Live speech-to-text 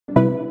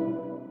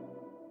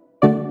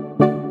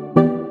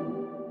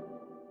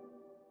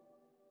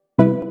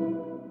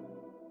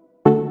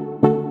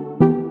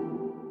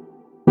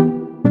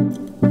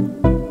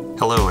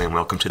and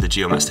welcome to the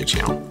Geomestic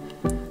channel.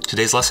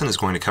 Today's lesson is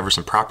going to cover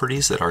some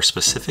properties that are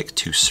specific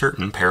to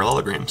certain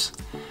parallelograms.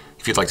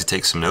 If you'd like to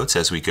take some notes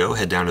as we go,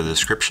 head down to the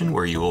description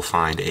where you will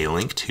find a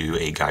link to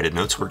a guided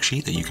notes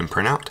worksheet that you can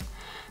print out.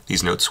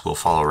 These notes will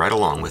follow right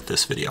along with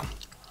this video.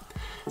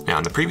 Now,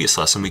 in the previous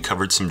lesson, we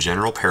covered some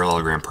general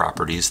parallelogram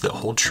properties that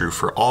hold true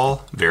for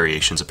all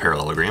variations of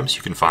parallelograms.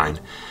 You can find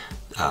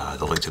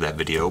the link to that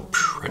video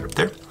right up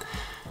there.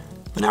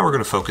 But now we're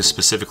going to focus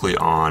specifically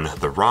on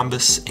the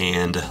rhombus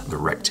and the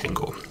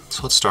rectangle.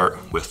 So let's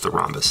start with the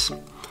rhombus.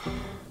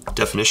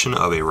 Definition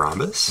of a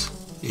rhombus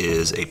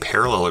is a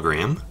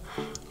parallelogram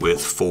with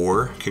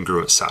four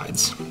congruent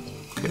sides.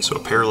 Okay, so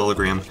a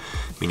parallelogram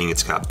meaning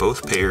it's got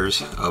both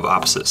pairs of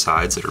opposite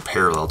sides that are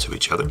parallel to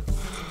each other.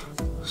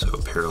 So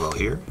parallel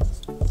here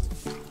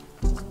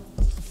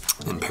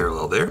and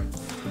parallel there.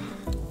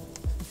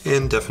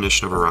 And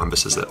definition of a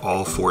rhombus is that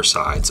all four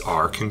sides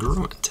are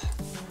congruent.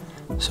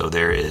 So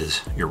there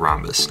is your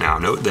rhombus. Now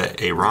note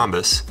that a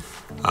rhombus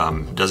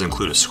does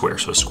include a square.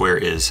 So a square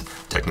is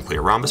technically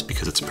a rhombus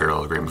because it's a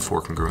parallelogram with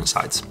four congruent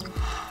sides.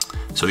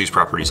 So these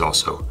properties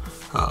also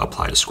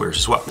apply to squares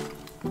as well.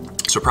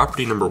 So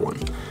property number one.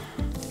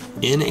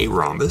 In a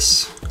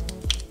rhombus,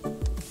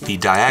 the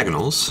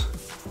diagonals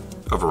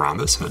of a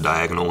rhombus, and a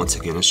diagonal once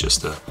again is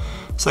just a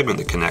segment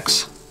that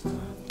connects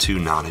two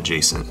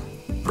non-adjacent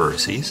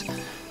vertices.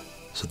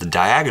 So the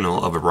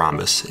diagonal of a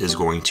rhombus is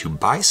going to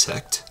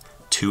bisect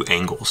two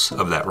angles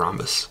of that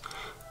rhombus.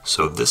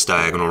 So this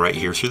diagonal right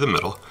here through the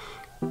middle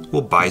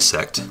will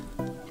bisect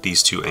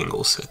these two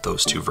angles at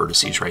those two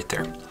vertices right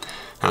there.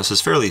 Now this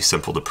is fairly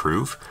simple to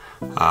prove.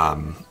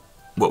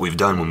 What we've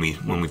done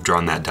when we've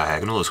drawn that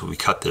diagonal is we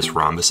cut this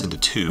rhombus into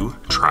two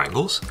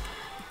triangles.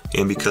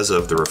 And because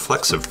of the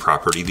reflexive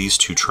property, these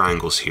two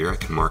triangles here, I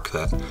can mark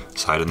that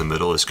side in the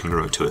middle as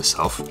congruent to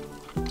itself.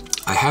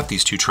 I have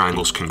these two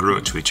triangles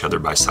congruent to each other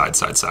by side,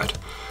 side, side.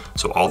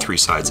 So all three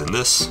sides in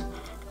this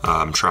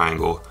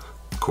triangle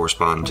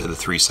correspond to the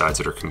three sides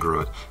that are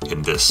congruent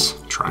in this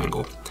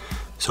triangle.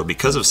 So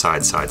because of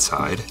side, side,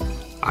 side,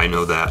 I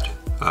know that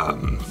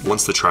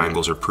once the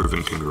triangles are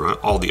proven congruent,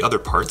 all the other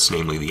parts,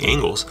 namely the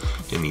angles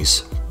in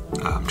these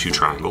two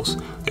triangles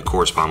that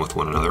correspond with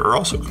one another, are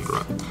also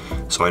congruent.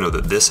 So I know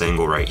that this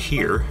angle right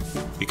here,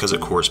 because it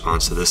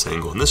corresponds to this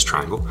angle in this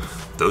triangle,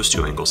 those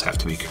two angles have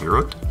to be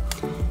congruent.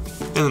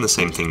 And then the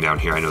same thing down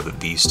here, I know that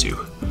these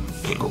two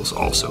angles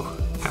also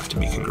have to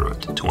be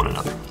congruent to one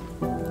another.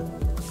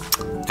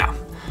 Now,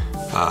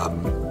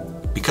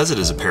 because it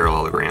is a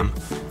parallelogram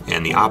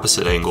and the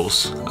opposite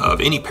angles of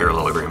any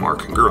parallelogram are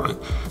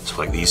congruent, so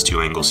like these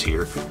two angles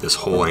here, this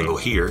whole angle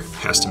here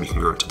has to be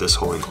congruent to this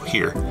whole angle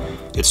here,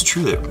 it's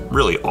true that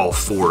really all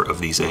four of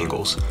these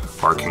angles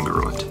are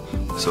congruent.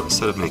 So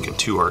instead of making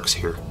two arcs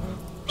here,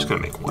 I'm just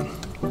going to make one.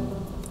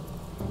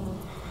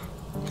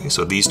 Okay,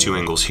 so these two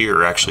angles here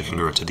are actually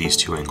congruent to these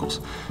two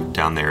angles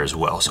down there as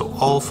well. So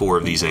all four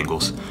of these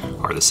angles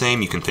are the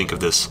same. You can think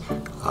of this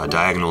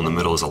diagonal in the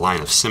middle as a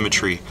line of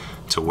symmetry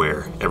to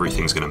where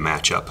everything's going to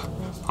match up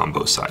on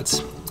both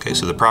sides. Okay,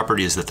 so the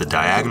property is that the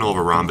diagonal of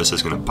a rhombus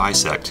is going to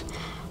bisect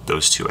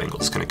those two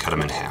angles. It's going to cut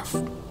them in half.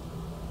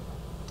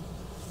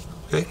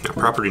 Okay, now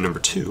property number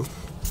two.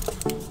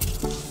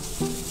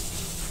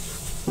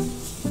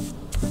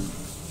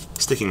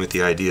 Sticking with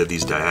the idea of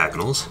these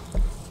diagonals.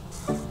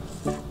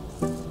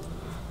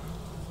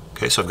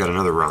 Okay, so I've got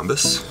another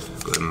rhombus.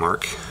 Go ahead and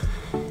mark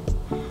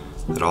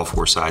that all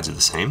four sides are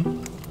the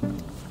same.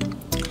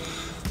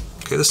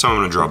 Okay, this time I'm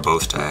going to draw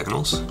both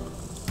diagonals.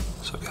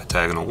 So I've got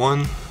diagonal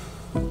 1,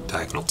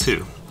 diagonal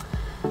 2.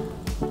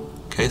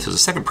 Okay, so the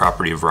second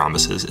property of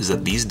rhombuses is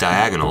that these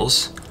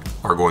diagonals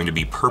are going to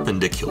be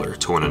perpendicular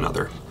to one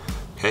another.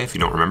 Okay, if you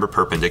don't remember,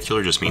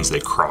 perpendicular just means they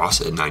cross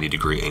at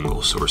 90-degree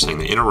angles. So we're saying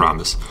that in a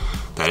rhombus,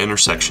 that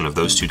intersection of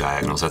those two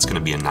diagonals, that's going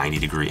to be a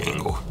 90-degree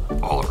angle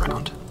all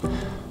around.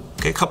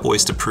 Okay, a couple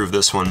ways to prove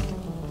this one.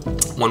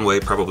 One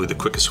way, probably the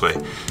quickest way,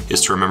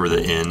 is to remember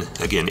that in,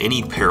 again,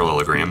 any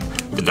parallelogram,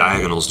 the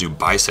diagonals do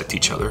bisect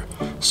each other.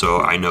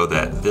 So I know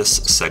that this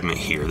segment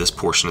here, this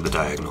portion of the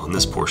diagonal, and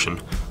this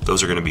portion,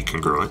 those are going to be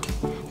congruent.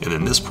 And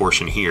then this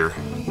portion here,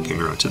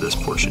 congruent to this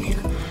portion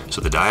here. So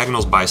the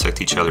diagonals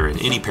bisect each other in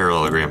any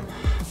parallelogram,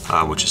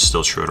 which is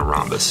still true in a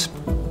rhombus.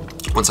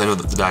 Once I know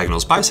that the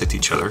diagonals bisect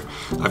each other,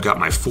 I've got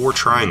my four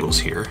triangles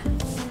here.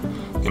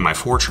 In my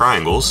four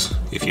triangles,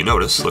 if you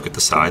notice, look at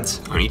the sides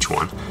on each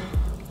one.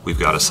 We've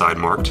got a side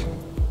marked,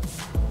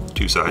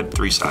 two side,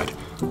 three side.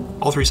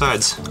 All three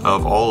sides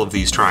of all of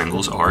these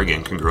triangles are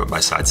again congruent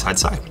by side, side,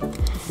 side.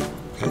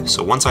 Okay,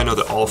 so once I know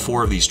that all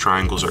four of these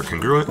triangles are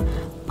congruent,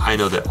 I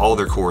know that all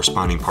their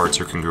corresponding parts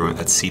are congruent.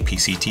 That's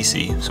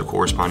Cpctc, so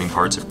corresponding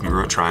parts of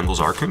congruent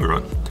triangles are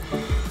congruent.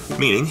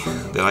 Meaning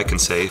that I can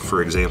say,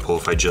 for example,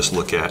 if I just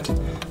look at,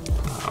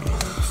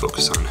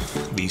 focus on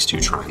these two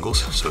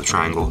triangles, so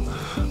triangle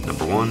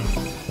number 1,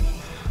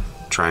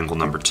 triangle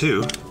number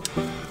 2,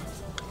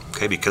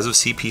 okay, because of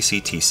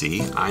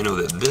Cpctc, I know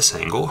that this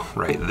angle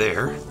right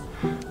there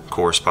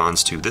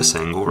corresponds to this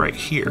angle right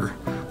here.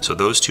 So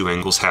those two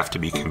angles have to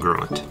be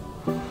congruent.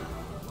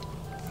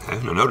 Okay?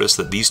 Okay, now notice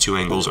that these two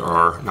angles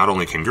are not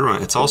only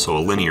congruent, it's also a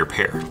linear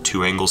pair.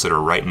 Two angles that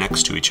are right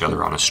next to each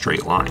other on a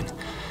straight line.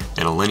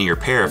 And a linear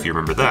pair, if you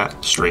remember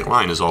that, straight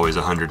line is always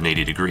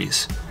 180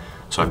 degrees.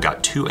 So I've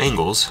got two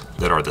angles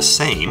that are the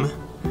same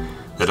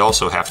that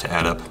also have to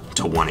add up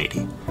to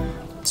 180.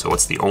 So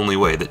what's the only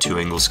way that two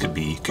angles could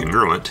be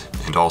congruent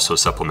and also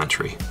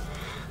supplementary?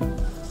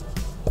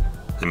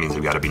 That means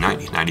they've got to be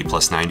 90. 90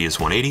 plus 90 is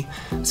 180.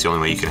 It's the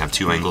only way you can have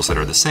two angles that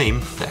are the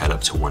same that add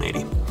up to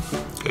 180.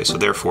 Okay, so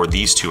therefore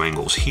these two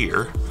angles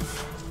here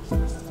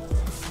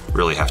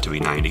really have to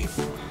be 90.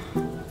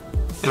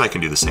 And I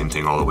can do the same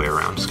thing all the way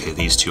around. Okay,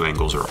 these two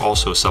angles are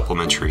also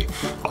supplementary,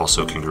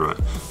 also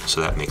congruent, so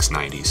that makes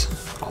 90s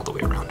all the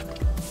way around.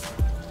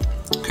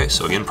 Okay,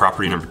 so again,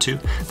 property number 2,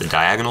 the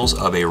diagonals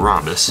of a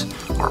rhombus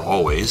are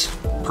always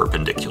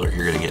perpendicular.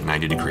 You're going to get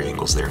 90-degree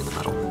angles there in the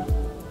middle.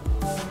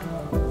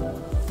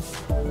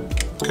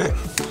 Okay,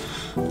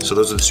 so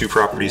those are the two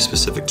properties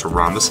specific to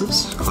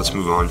rhombuses. Let's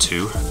move on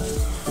to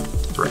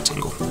the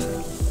rectangle.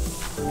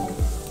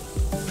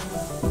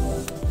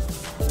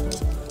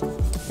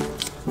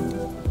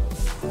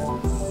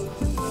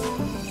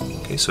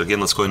 Okay, so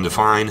again, let's go ahead and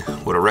define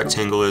what a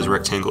rectangle is. A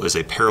rectangle is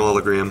a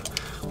parallelogram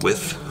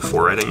with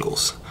 4 right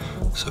angles.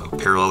 So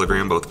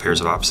parallelogram, both pairs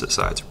of opposite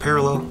sides are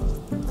parallel.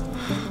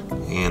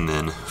 And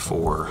then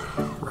 4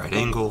 right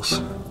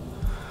angles.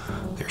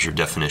 There's your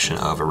definition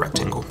of a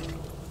rectangle.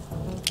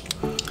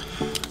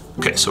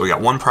 Okay, so we got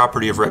one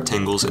property of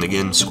rectangles, and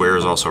again, square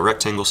is also a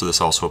rectangle, so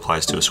this also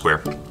applies to a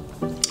square.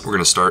 We're going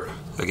to start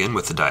again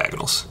with the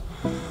diagonals.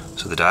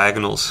 So the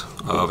diagonals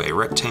of a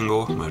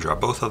rectangle, I'm going to draw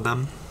both of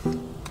them.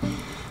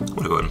 I'm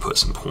going to go ahead and put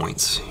some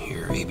points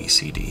here, A, B,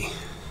 C, D.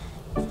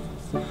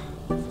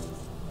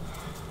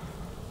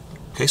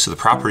 Okay, so the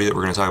property that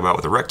we're going to talk about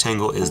with a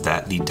rectangle is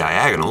that the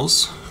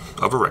diagonals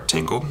of a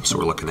rectangle, so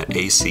we're looking at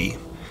AC,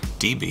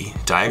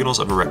 DB, diagonals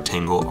of a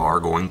rectangle are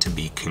going to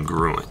be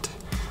congruent.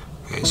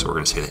 Okay, so we're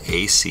going to say that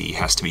AC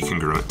has to be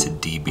congruent to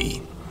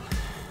DB.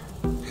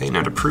 Okay,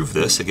 now to prove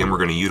this, again, we're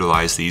going to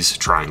utilize these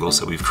triangles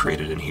that we've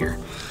created in here.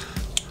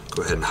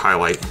 Go ahead and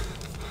highlight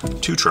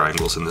 2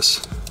 triangles in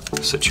this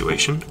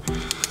situation.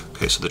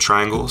 Okay, so the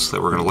triangles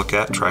that we're going to look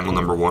at, triangle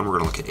number 1, we're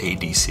going to look at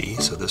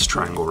ADC, so this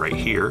triangle right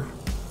here.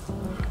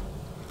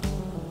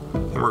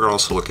 And we're going to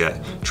also look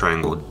at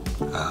triangle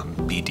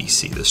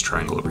BDC, this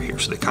triangle over here.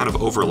 So they kind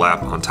of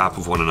overlap on top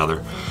of one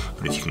another,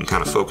 but if you can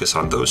kind of focus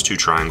on those 2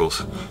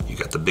 triangles, you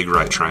got the big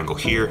right triangle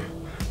here,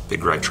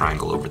 big right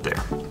triangle over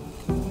there.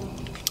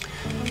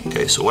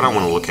 Okay, so what I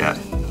want to look at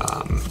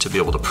to be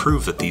able to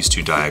prove that these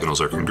 2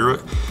 diagonals are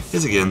congruent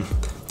is, again,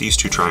 these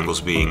 2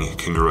 triangles being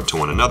congruent to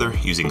one another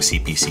using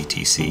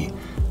Cpctc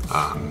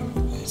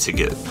to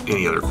get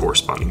any other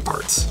corresponding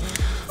parts.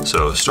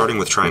 So starting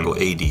with triangle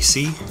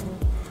ADC,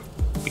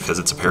 because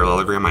it's a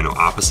parallelogram, I know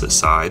opposite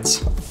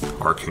sides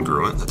are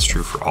congruent. That's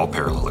true for all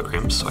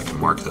parallelograms, so I can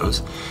mark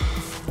those.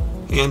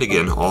 And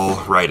again,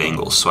 all right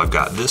angles. So I've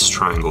got this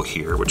triangle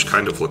here, which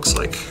kind of looks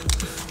like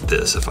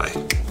this if I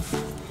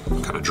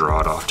kind of draw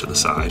it off to the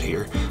side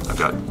here. I've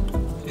got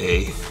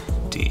A,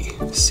 D,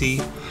 C.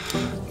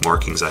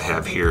 Markings I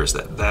have here is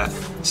that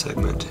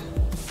segment,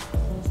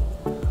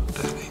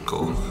 that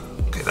angle.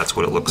 Okay, that's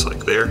what it looks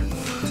like there.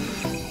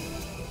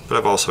 But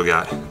I've also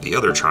got the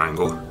other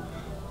triangle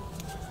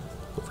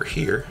over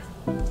here,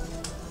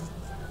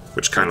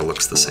 which kind of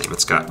looks the same.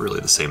 It's got really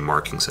the same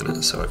markings in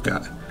it. So I've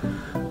got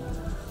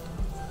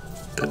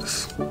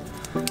this,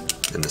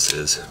 and this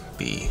is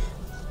B,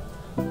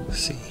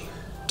 C,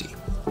 D.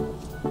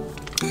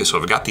 Okay, so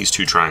I've got these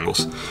 2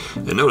 triangles,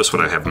 and notice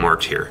what I have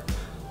marked here.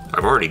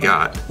 I've already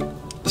got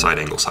side,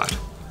 angle, side.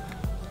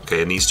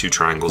 Okay, in these 2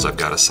 triangles, I've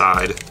got a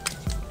side,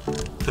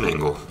 an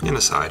angle, and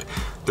a side.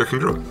 They're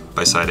congruent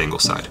by side, angle,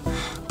 side.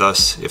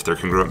 Thus, if they're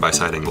congruent by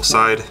side, angle,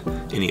 side,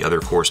 any other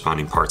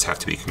corresponding parts have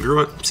to be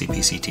congruent.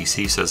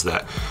 Cpctc says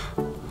that,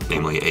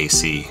 namely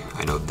AC,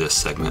 I know this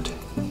segment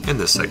and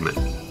this segment,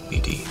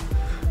 BD,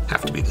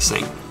 have to be the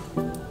same,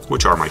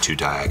 which are my 2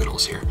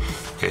 diagonals here.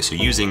 Okay, so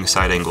using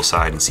side, angle,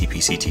 side, and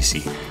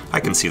Cpctc, I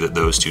can see that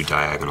those 2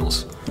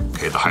 diagonals,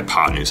 okay, the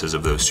hypotenuses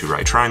of those 2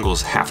 right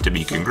triangles have to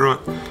be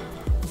congruent,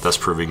 thus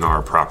proving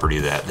our property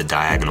that the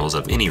diagonals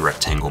of any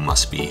rectangle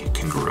must be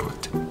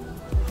congruent.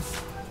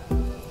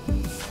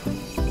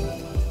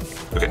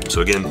 Okay,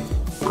 so again,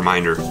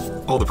 reminder,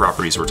 all the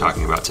properties we're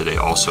talking about today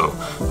also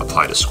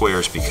apply to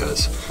squares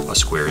because a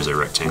square is a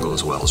rectangle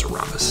as well as a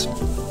rhombus.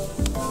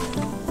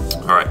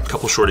 All right, a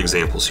couple short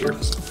examples here.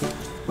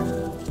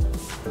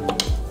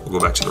 We'll go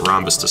back to the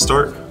rhombus to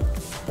start.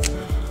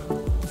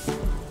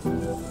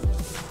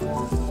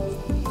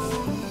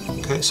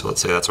 Okay, so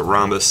let's say that's a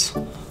rhombus.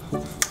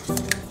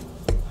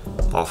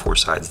 All 4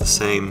 sides the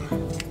same.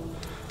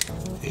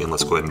 And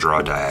let's go ahead and draw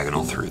a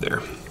diagonal through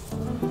there.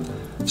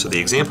 So the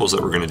examples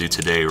that we're going to do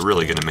today are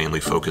really going to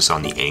mainly focus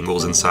on the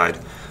angles inside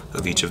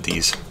of each of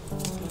these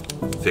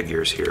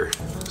figures here.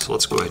 So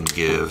let's go ahead and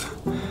give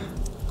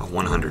a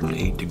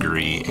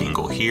 108-degree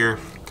angle here,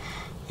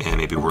 and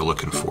maybe we're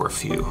looking for a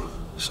few.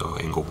 So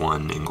angle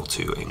 1, angle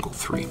 2, angle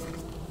 3.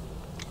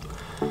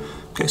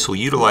 Okay, so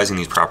utilizing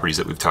these properties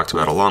that we've talked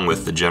about along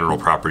with the general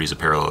properties of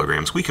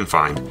parallelograms, we can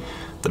find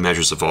the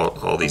measures of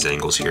all these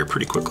angles here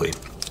pretty quickly.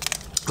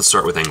 Let's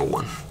start with angle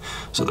 1.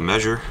 So the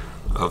measure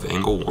of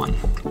angle 1.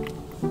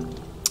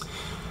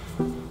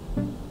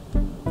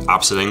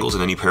 Opposite angles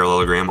in any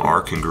parallelogram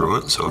are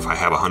congruent, so if I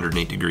have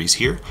 108 degrees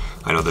here,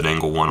 I know that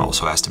angle 1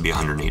 also has to be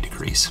 108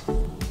 degrees.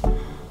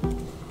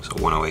 So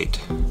 108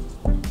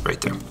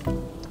 right there.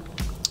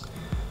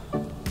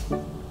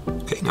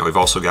 Okay, now we've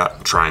also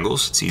got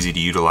triangles. It's easy to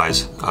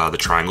utilize the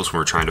triangles when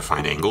we're trying to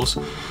find angles.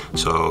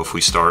 So if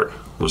we start,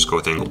 we'll just go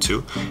with angle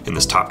 2. In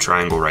this top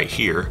triangle right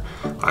here,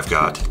 I've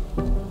got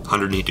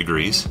 108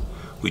 degrees.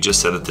 We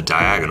just said that the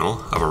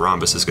diagonal of a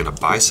rhombus is going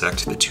to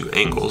bisect the two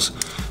angles.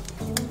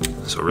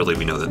 So really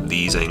we know that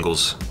these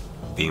angles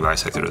being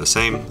bisected are the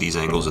same, these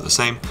angles are the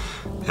same,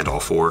 and all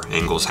four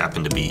angles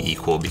happen to be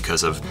equal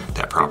because of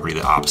that property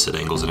that opposite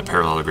angles in a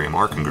parallelogram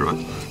are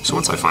congruent. So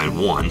once I find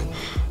one,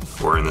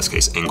 or in this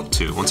case angle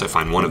 2, once I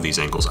find one of these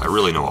angles, I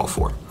really know all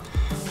four.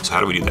 So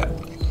how do we do that?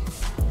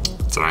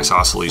 It's an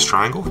isosceles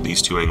triangle.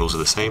 These two angles are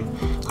the same.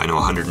 I know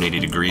 180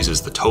 degrees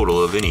is the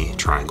total of any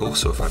triangle,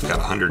 so if I've got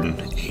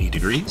 180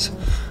 degrees,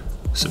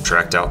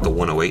 subtract out the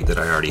 108 that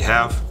I already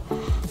have,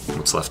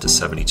 what's left is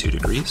 72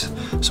 degrees.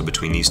 So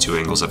between these two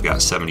angles, I've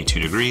got 72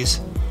 degrees.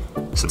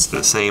 Since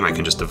they're the same, I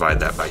can just divide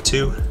that by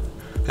 2,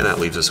 and that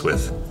leaves us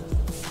with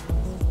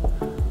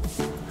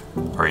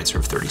our answer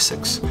of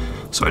 36.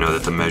 So I know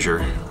that the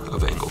measure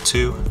of angle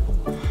 2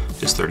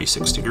 is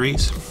 36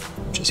 degrees,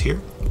 which is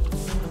here.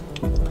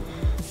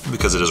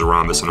 Because it is a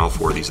rhombus and all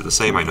four of these are the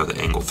same, I know that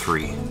angle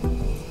 3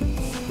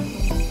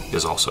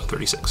 is also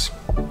 36.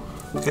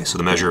 Okay, so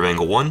the measure of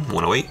angle 1,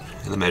 108,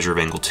 and the measure of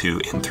angle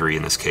 2 and 3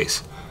 in this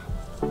case,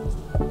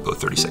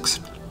 both 36.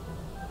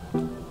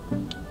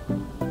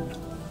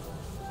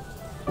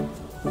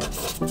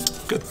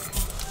 Good.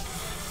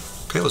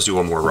 Okay, let's do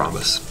one more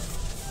rhombus.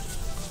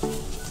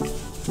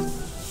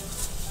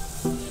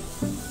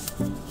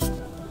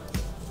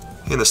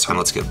 And this time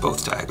let's get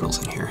both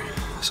diagonals in here.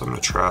 So I'm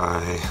gonna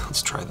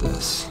let's try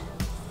this.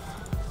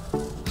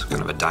 It's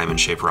kind of a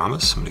diamond-shaped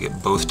rhombus. I'm gonna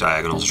get both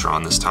diagonals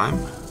drawn this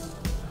time.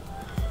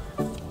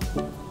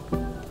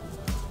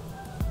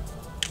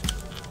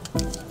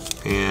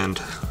 And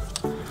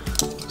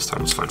this time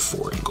let's find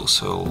 4 angles.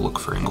 So we'll look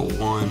for angle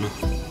 1,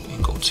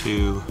 angle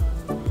 2,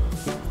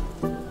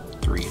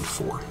 3, and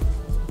 4.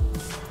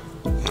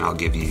 And I'll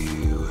give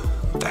you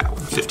that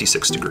one,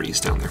 56 degrees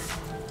down there.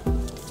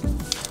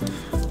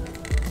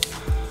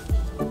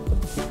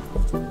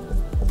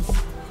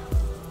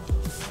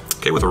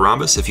 Okay, with a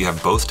rhombus, if you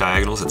have both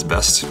diagonals, it's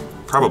best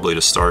probably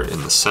to start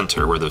in the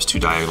center where those two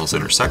diagonals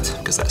intersect,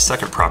 because that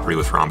second property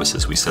with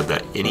rhombuses, we said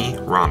that any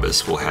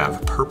rhombus will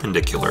have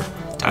perpendicular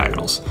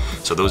diagonals.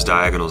 So those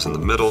diagonals in the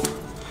middle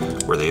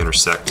where they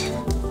intersect,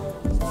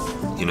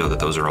 you know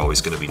that those are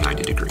always going to be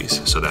 90 degrees.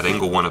 So that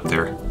angle 1 up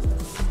there,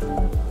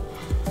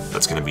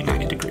 that's going to be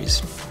 90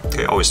 degrees.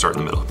 Okay, always start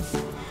in the middle.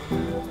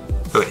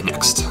 Okay,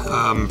 next,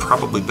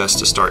 probably best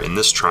to start in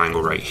this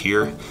triangle right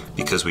here,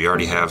 because we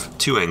already have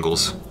 2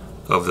 angles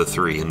of the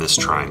 3 in this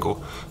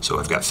triangle. So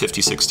I've got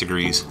 56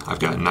 degrees, I've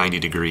got 90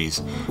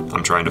 degrees.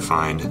 I'm trying to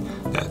find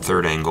that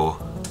third angle,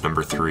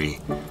 number 3.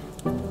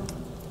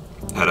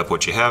 Add up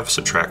what you have,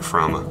 subtract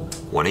from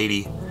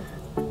 180.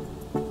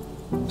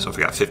 So I've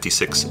got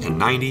 56 and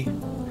 90,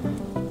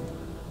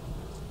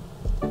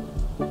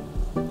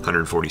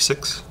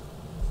 146.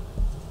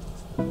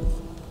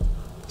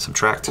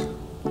 Subtract,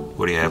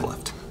 what do you have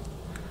left?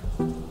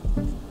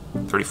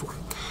 34.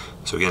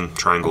 So again,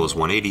 triangle is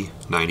 180,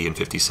 90, and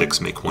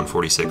 56 make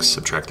 146.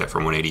 Subtract that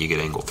from 180, you get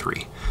angle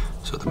 3.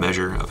 So the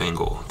measure of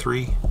angle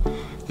 3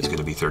 is going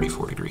to be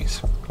 34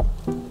 degrees.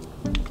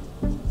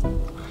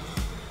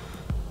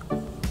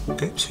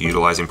 Okay, so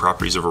utilizing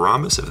properties of a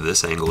rhombus, if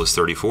this angle is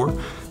 34,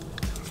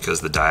 because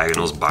the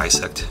diagonals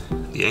bisect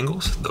the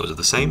angles, those are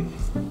the same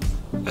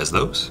as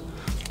those.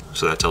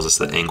 So that tells us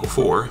that angle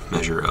 4,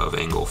 measure of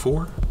angle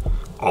 4,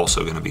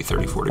 also going to be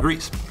 34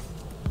 degrees.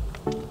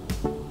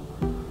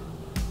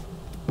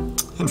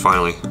 And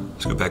finally,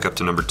 let's go back up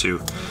to number 2.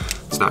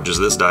 It's not just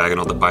this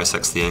diagonal that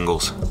bisects the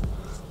angles.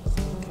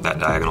 That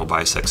diagonal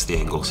bisects the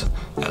angles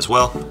as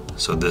well.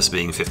 So this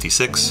being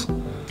 56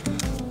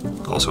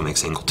 also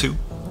makes angle 2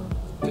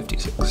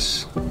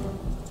 56.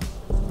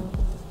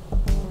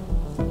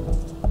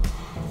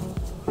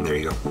 And there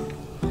you go.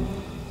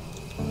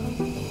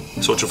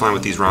 So what you'll find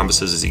with these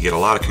rhombuses is you get a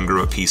lot of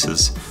congruent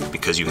pieces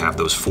because you have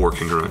those 4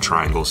 congruent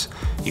triangles.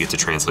 You get to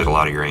translate a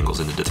lot of your angles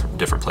into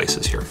different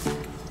places here.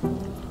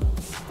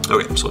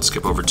 Okay, so let's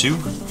skip over to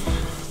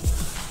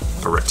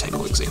a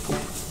rectangle example.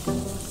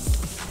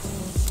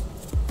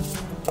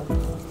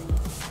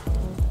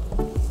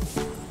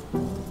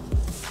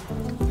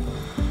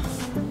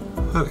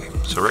 Okay,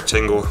 so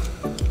rectangle,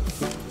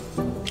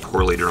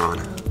 poorly drawn,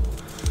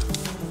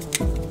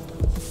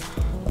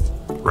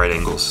 right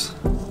angles,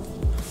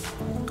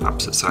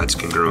 opposite sides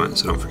congruent,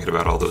 so don't forget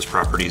about all those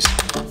properties.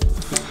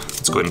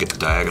 Let's go ahead and get the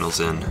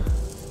diagonals in,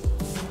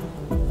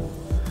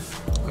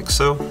 like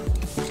so.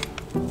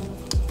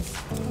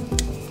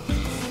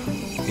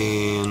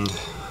 And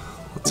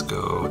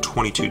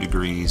 22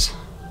 degrees,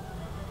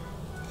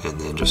 and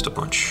then just a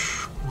bunch.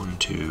 1,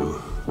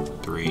 2,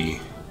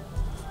 3,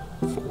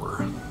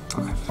 4,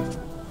 5.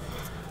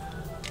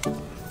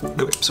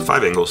 Okay, so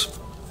 5 angles.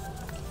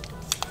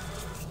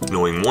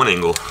 Knowing one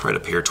angle right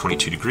up here,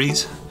 22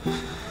 degrees.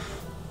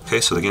 Okay,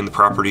 so again, the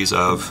properties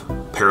of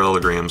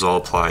parallelograms all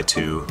apply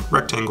to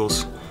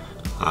rectangles.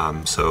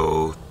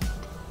 So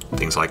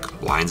things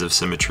like lines of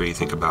symmetry,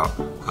 think about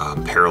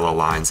parallel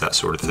lines, that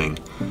sort of thing.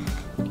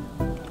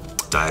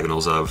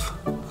 Diagonals of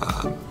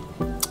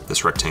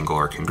this rectangle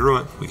are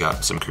congruent. We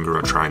got some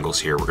congruent triangles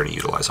here. We're going to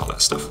utilize all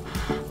that stuff.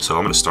 So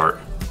I'm going to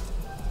start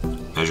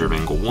measure of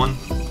angle 1. I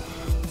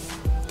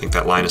think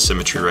that line of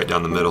symmetry right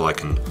down the middle, I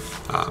can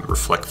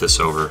reflect this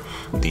over.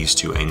 These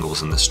two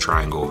angles in this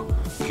triangle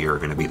here are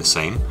going to be the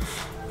same.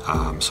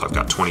 So I've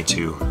got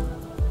 22.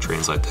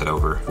 Translate that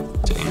over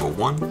to angle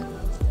 1.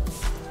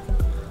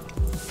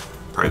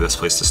 Probably the best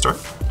place to start.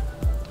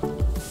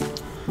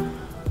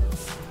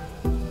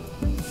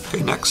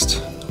 Okay,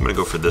 next I'm going to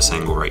go for this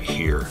angle right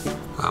here,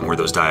 where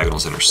those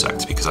diagonals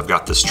intersect, because I've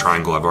got this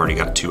triangle, I've already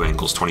got two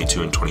angles,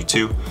 22 and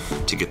 22.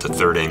 To get the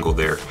third angle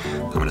there,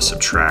 I'm going to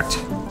subtract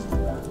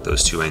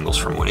those two angles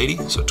from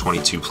 180. So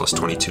 22 plus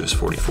 22 is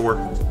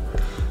 44.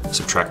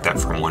 Subtract that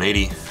from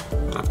 180,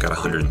 and I've got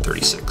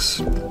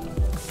 136.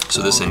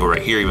 So this angle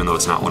right here, even though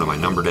it's not one of my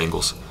numbered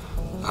angles,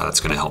 that's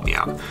going to help me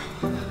out.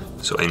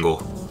 So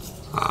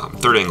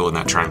third angle in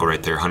that triangle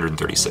right there,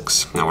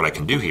 136. Now what I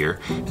can do here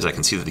is I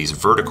can see that these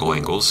vertical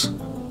angles,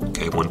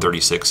 okay,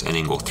 136 and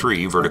angle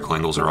 3, vertical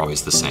angles are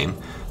always the same.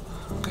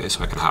 Okay,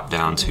 so I can hop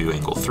down to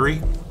angle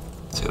 3,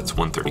 so that's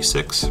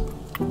 136. I'm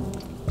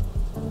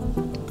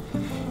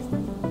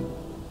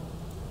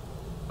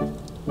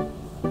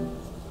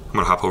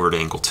going to hop over to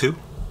angle 2.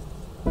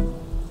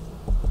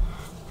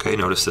 Okay,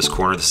 notice this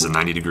corner, this is a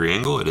 90-degree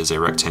angle, it is a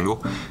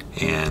rectangle,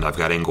 and I've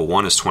got angle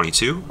 1 is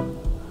 22.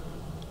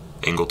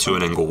 Angle 2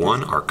 and angle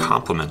 1 are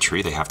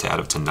complementary, they have to add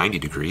up to 90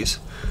 degrees.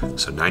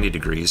 So 90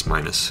 degrees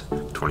minus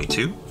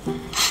 22,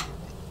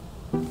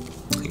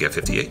 you get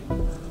 58.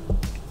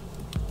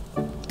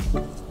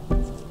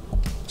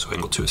 So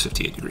angle 2 is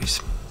 58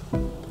 degrees.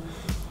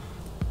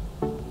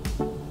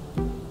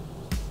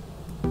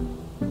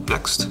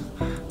 Next,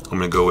 I'm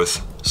going to go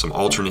with some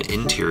alternate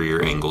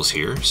interior angles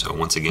here. So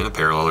once again, a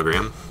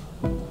parallelogram.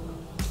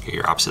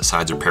 Your opposite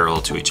sides are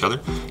parallel to each other.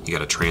 You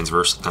got a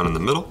transverse down in the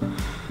middle.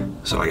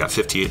 So I got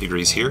 58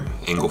 degrees here.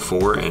 Angle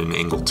 4 and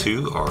angle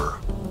 2 are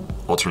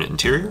alternate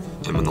interior.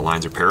 And when the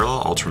lines are parallel,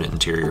 alternate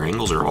interior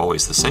angles are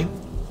always the same.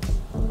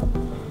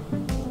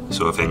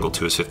 So if angle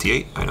 2 is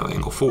 58, I know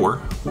angle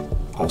 4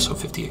 also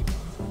 58.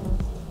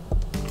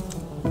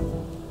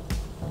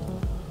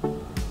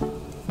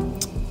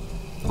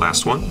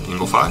 Last one,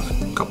 angle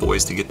 5. A couple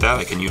ways to get that.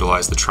 I can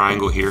utilize the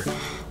triangle here.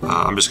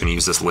 I'm just going to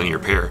use this linear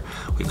pair.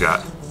 We've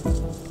got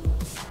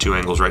two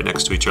angles right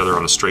next to each other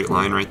on a straight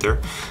line right there.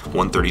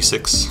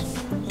 136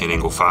 and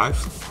angle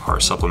 5 are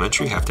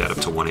supplementary, have to add up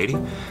to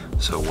 180.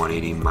 So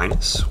 180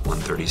 minus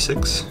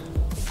 136,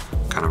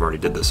 kind of already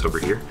did this over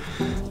here,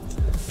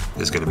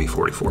 is going to be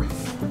 44.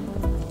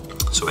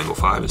 So angle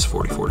 5 is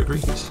 44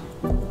 degrees.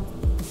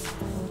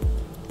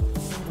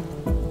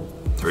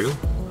 There we go.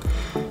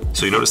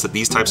 So you notice that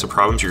these types of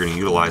problems, you're going to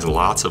utilize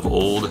lots of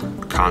old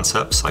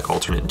concepts like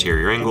alternate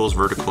interior angles,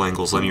 vertical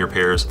angles, linear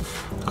pairs.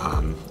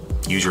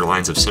 Use your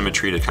lines of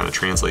symmetry to kind of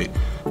translate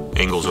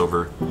angles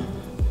over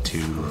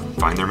to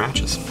find their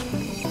matches.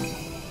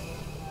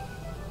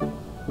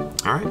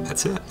 All right,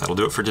 that's it. That'll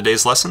do it for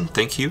today's lesson.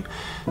 Thank you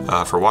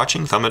for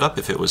watching. Thumb it up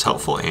if it was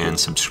helpful and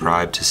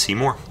subscribe to see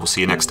more. We'll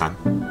see you next time.